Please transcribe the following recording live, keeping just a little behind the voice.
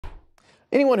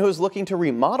Anyone who is looking to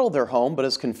remodel their home but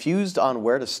is confused on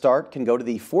where to start can go to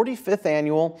the 45th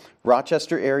Annual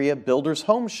Rochester Area Builders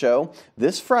Home Show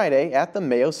this Friday at the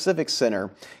Mayo Civic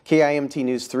Center. KIMT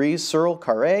News 3's Saral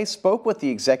Khare spoke with the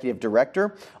executive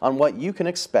director on what you can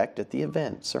expect at the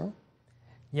event. Saral?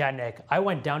 Yeah, Nick, I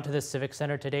went down to the Civic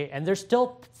Center today and they're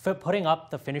still putting up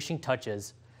the finishing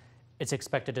touches. It's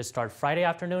expected to start Friday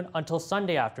afternoon until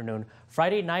Sunday afternoon.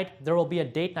 Friday night, there will be a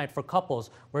date night for couples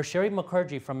where Sherry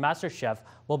McCurdy from MasterChef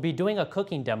will be doing a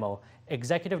cooking demo.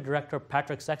 Executive Director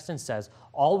Patrick Sexton says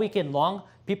all weekend long,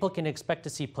 people can expect to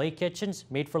see play kitchens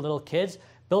made for little kids.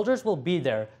 Builders will be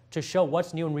there to show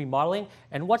what's new in remodeling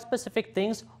and what specific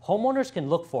things homeowners can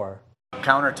look for.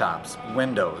 Countertops,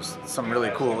 windows, some really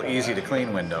cool, easy to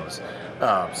clean windows,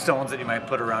 stones that you might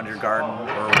put around your garden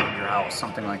or around your house,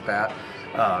 something like that.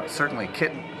 Certainly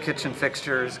kitchen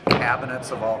fixtures,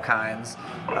 cabinets of all kinds.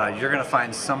 You're going to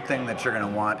find something that you're going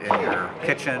to want in your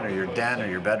kitchen or your den or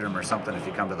your bedroom or something if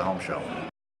you come to the home show.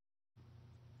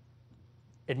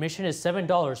 Admission is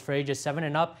 $7 for ages 7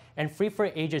 and up and free for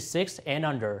ages 6 and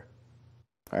under.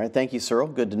 All right, thank you,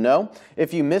 Saral. Good to know.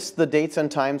 If you missed the dates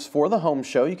and times for the home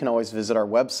show, you can always visit our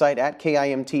website at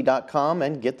KIMT.com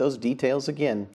and get those details again.